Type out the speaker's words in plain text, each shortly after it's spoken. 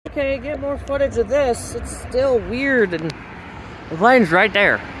Okay, get more footage of this. It's still weird, and the plane's right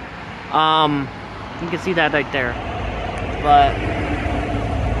there. You can see that right there. But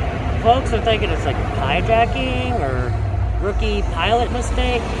folks are thinking it's like hijacking or rookie pilot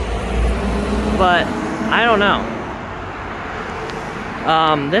mistake. But I don't know.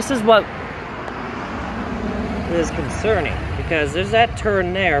 This is what is concerning, because there's that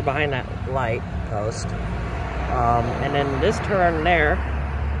turn there behind that light post, and then this turn there,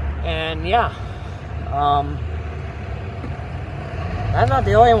 and yeah, that's not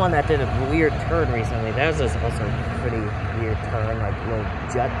the only one that did a weird turn recently. That was also a pretty weird turn, like a little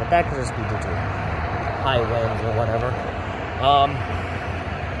jet, but that could just be due to high winds or whatever.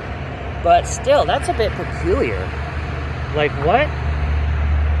 But still, that's a bit peculiar. Like, what?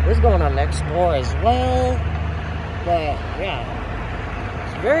 What's going on next door as well? But, yeah.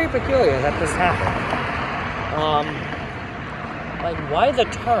 It's very peculiar that this happened. Like, why the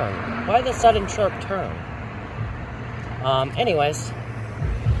turn? Why the sudden sharp turn? Anyways.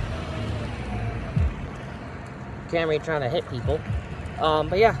 Camry trying to hit people.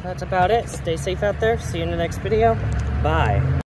 But yeah, that's about it. Stay safe out there. See you in the next video. Bye.